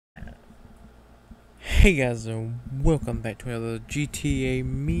Hey guys, and welcome back to another GTA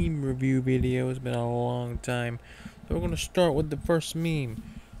meme review video. It's been a long time, so we're gonna start with the first meme.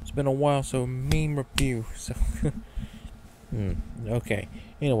 It's been a while, so meme review. So, okay.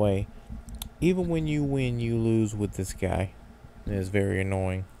 Anyway, even when you win, you lose with this guy. It's very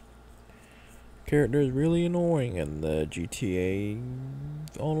annoying. Character is really annoying in the GTA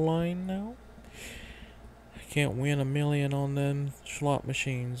Online now. I can't win a million on them slot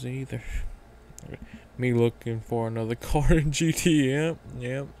machines either. Me looking for another car in GTA.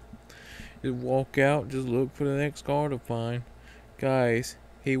 Yep. Just walk out, just look for the next car to find. Guys,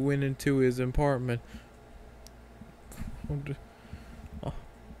 he went into his apartment.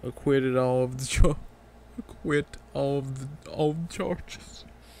 Acquitted all of the all the charges.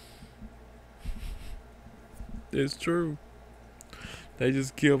 It's true. They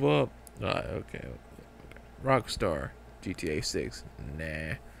just give up. Alright, okay. Rockstar, GTA 6.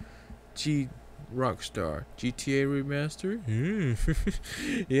 Nah. Rockstar, GTA Remaster?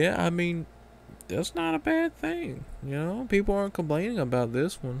 Yeah, I mean, that's not a bad thing. You know, people aren't complaining about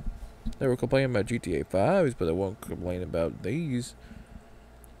this one. They were complaining about GTA 5s, but they won't complain about these.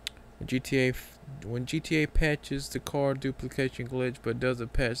 When GTA patches the car duplication glitch, but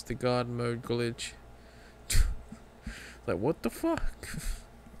doesn't patch the God mode glitch. Like, what the fuck?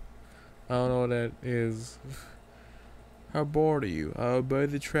 I don't know what that is. How bored are you? I obey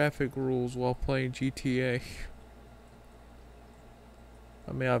the traffic rules while playing GTA.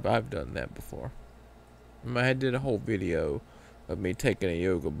 I mean, I've done that before. I did a whole video of me taking a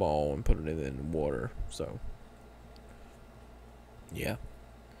yoga ball and putting it in the water. So, yeah.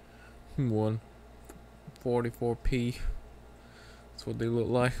 144p. That's what they look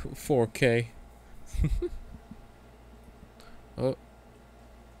like. 4K. Oh.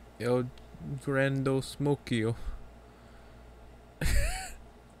 El Grando Smokio.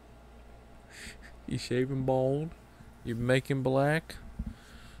 You shaving bald? You making black?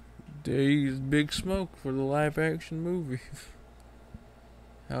 There's Big Smoke for the live action movie.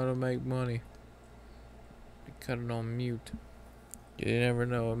 How to make money. Cut it on mute. You never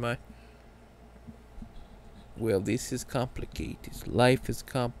know, am I? Well, this is complicated. Life is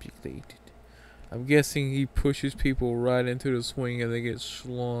complicated. I'm guessing he pushes people right into the swing and they get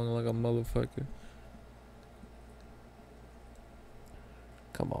slung like a motherfucker.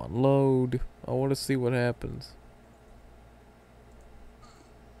 Come on, load. I want to see what happens.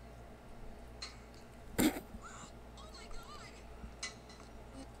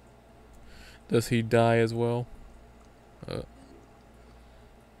 Does he die as well?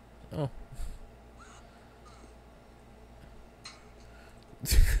 Oh.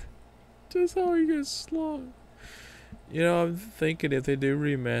 Just how he gets slung. You know, I'm thinking if they do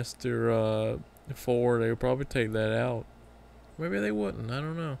remaster 4, they would probably take that out. Maybe they wouldn't. I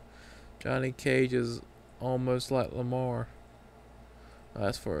don't know. Johnny Cage is almost like Lamar.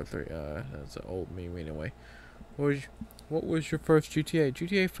 That's for a 3. That's an old meme anyway. What was your first GTA?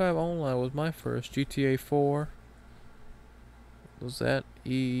 GTA 5 Online was my first. GTA 4 was that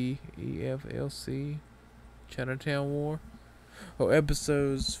EFLC Chinatown War. Oh,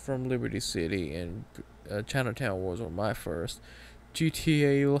 episodes from Liberty City and Chinatown Wars were my first.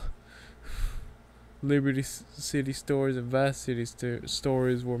 GTA Liberty City Stories and Vice City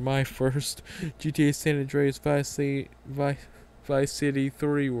Stories were my first. GTA San Andreas Vice City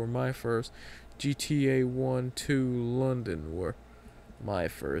 3 were my first. GTA 1, 2 London were my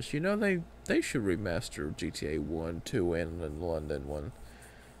first. You know, they should remaster GTA 1, 2 and the London one.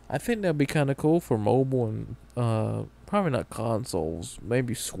 I think that'd be kind of cool for mobile and probably not consoles.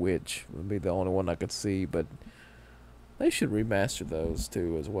 Maybe Switch would be the only one I could see, but they should remaster those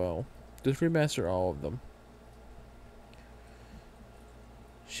too as well. Just remaster all of them.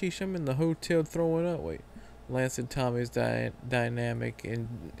 Sheesh, I'm in the hotel throwing up. Wait. Lance and Tommy's dynamic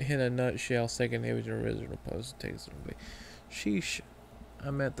and in a nutshell, second image and original post takes it away. Sheesh,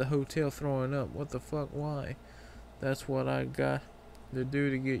 I'm at the hotel throwing up. What the fuck? Why? That's what I got to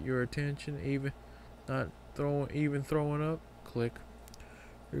do to get your attention. Even throwing up. Click.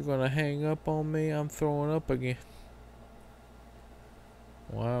 You're gonna hang up on me. I'm throwing up again.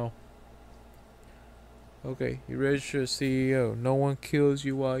 Wow. Okay, you register as CEO. No one kills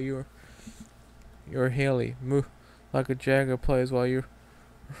you while you're heli. Move like a Jagger plays while you're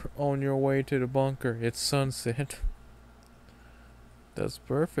on your way to the bunker. It's sunset. That's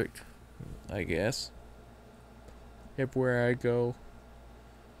perfect, I guess. Everywhere I go.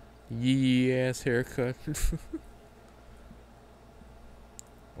 Yee ass haircut.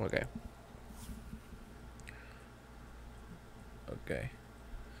 Okay. Okay.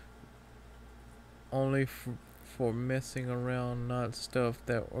 Only for messing around, not stuff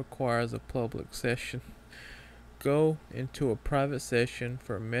that requires a public session. Go into a private session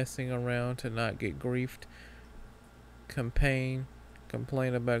for messing around to not get griefed. Complain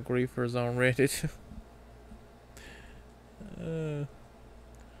about griefers on Reddit.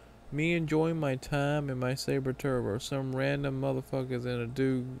 Me enjoying my time in my Saber Turbo. Some random motherfuckers in a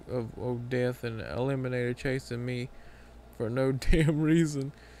Duke of Death and Eliminator chasing me for no damn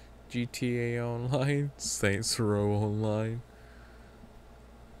reason. GTA Online, Saints Row Online.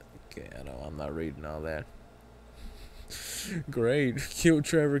 Okay, I'm not reading all that. Great. Kill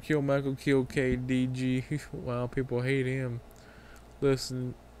Trevor, kill Michael, kill KDG. Wow, people hate him.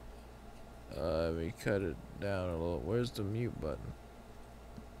 Listen, let me cut it down a little. Where's the mute button?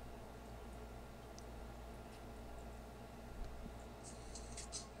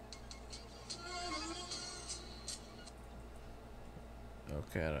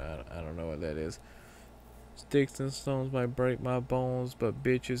 Okay, I don't know what that is. Sticks and stones might break my bones, but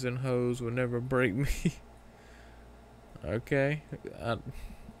bitches and hoes will never break me. Okay.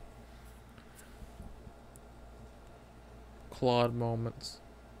 Claude moments.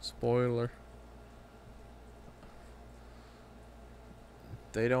 Spoiler.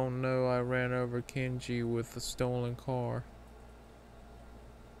 They don't know I ran over Kenji with a stolen car.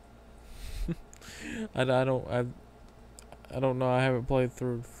 I don't know. I haven't played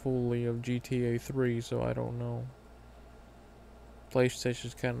through fully of GTA 3, so I don't know.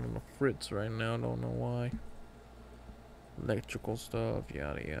 PlayStation's kind of on the fritz right now. I don't know why. Electrical stuff,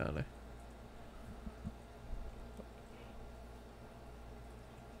 yada yada.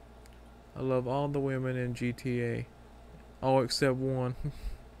 I love all the women in GTA. All except one.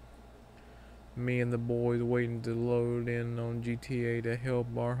 Me and the boys waiting to load in on GTA to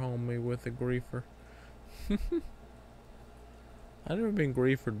help our homie with a griefer. I've never been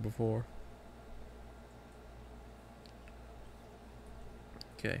griefered before.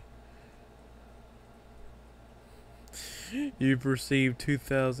 Okay. You've received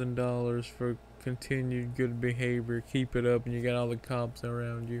 $2,000 for continued good behavior. Keep it up, and you got all the cops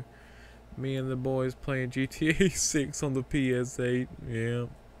around you. Me and the boys playing GTA 6 on the PS8. Yeah.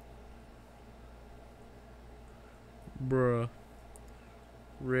 Bruh.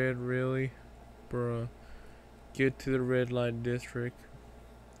 Red, really? Bruh. Get to the red light district.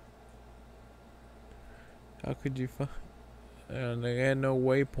 How could you find... they had no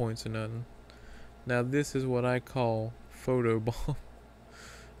waypoints or nothing. Now this is what I call photobomb.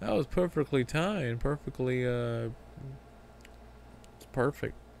 That was perfectly timed. Perfectly, it's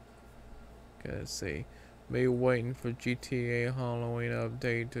perfect. Okay, let's see. Me waiting for GTA Halloween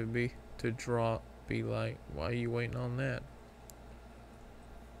update to drop. Be like, why are you waiting on that?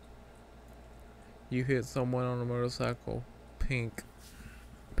 You hit someone on a motorcycle. Pink.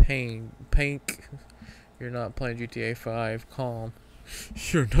 Pink. You're not playing GTA 5. Calm.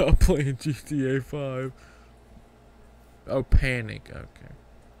 You're not playing GTA 5. Oh, panic. Okay.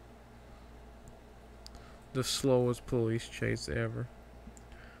 The slowest police chase ever.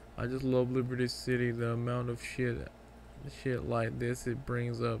 I just love Liberty City. The amount of shit like this it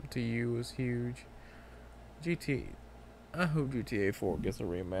brings up to you is huge. I hope GTA 4 gets a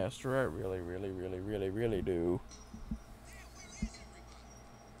remaster. I really do.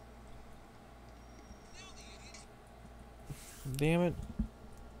 Damn it.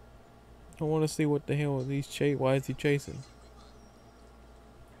 I want to see what the hell he's chasing. Why is he chasing?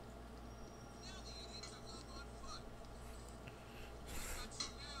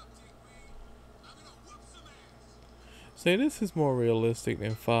 See, this is more realistic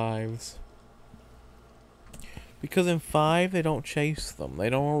than 5's. Because in 5, they don't chase them. They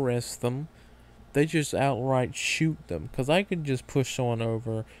don't arrest them. They just outright shoot them. Because I could just push someone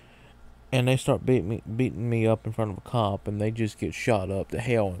over and they start beating me up in front of a cop and they just get shot up to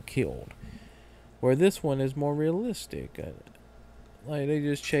hell and killed. Where this one is more realistic. Like, they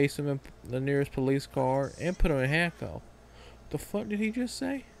just chase him in the nearest police car and put him in handcuffs. The fuck did he just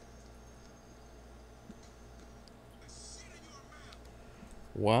say?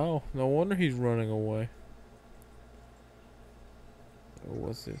 Wow, no wonder he's running away. Oh,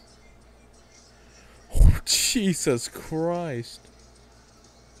 what's this? Oh, Jesus Christ.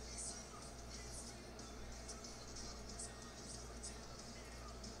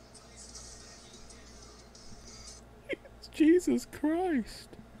 Jesus Christ.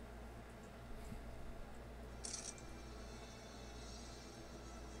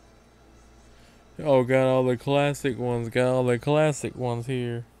 Oh, got all the classic ones. Got all the classic ones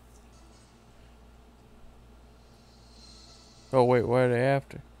here. Oh, wait, what are they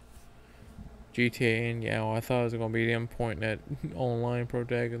after? GTA and yeah, well, I thought it was going to be them pointing at online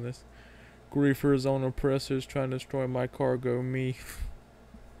protagonists. Griefers on oppressors trying to destroy my cargo, me.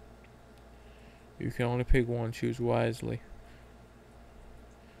 You can only pick one, choose wisely.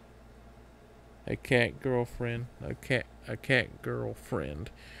 A cat girlfriend, a cat girlfriend,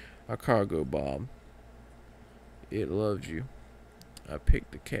 a cargo bomb. It loves you. I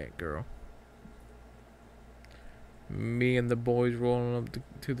picked the cat girl. Me and the boys rolling up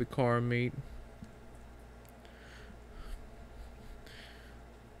to the car meet.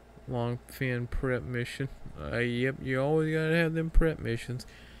 Long fin prep mission. Yep, you always gotta have them prep missions.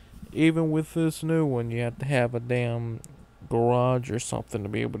 Even with this new one, you have to have a damn garage or something to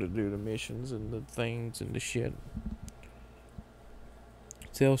be able to do the missions and the things and the shit.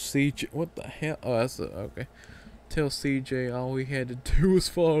 Tell CJ, what the hell? Oh, that's okay. Tell CJ all he had to do was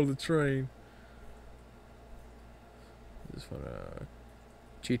follow the train. This one,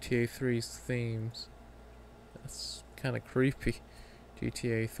 GTA 3's themes. That's kind of creepy.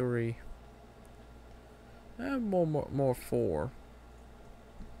 GTA 3. More 4.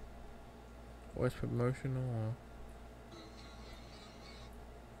 What's promotional?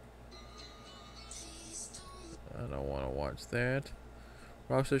 I don't want to watch that.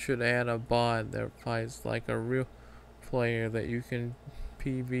 Rockstar should add a bot that fights like a real player that you can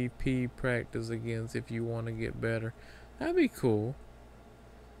PvP practice against if you want to get better. That'd be cool.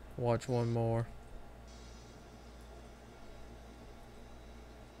 Watch one more.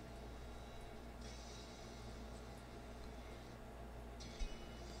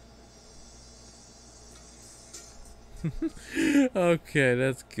 Okay,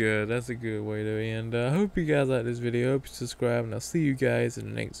 that's good. That's a good way to end. I hope you guys like this video. Hope you subscribe, and I'll see you guys in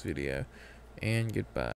the next video. And goodbye.